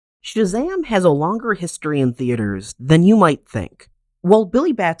Shazam has a longer history in theaters than you might think. While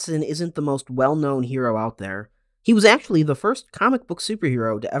Billy Batson isn't the most well-known hero out there, he was actually the first comic book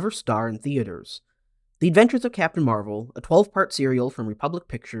superhero to ever star in theaters. The Adventures of Captain Marvel, a 12-part serial from Republic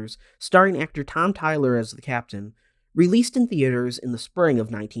Pictures starring actor Tom Tyler as the Captain, released in theaters in the spring of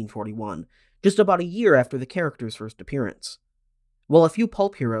 1941, just about a year after the character's first appearance. While a few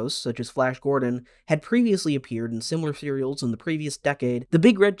pulp heroes, such as Flash Gordon, had previously appeared in similar serials in the previous decade, the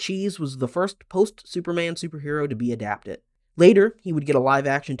Big Red Cheese was the first post-Superman superhero to be adapted. Later, he would get a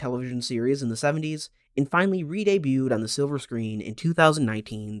live-action television series in the 70s, and finally re-debuted on the silver screen in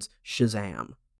 2019's Shazam.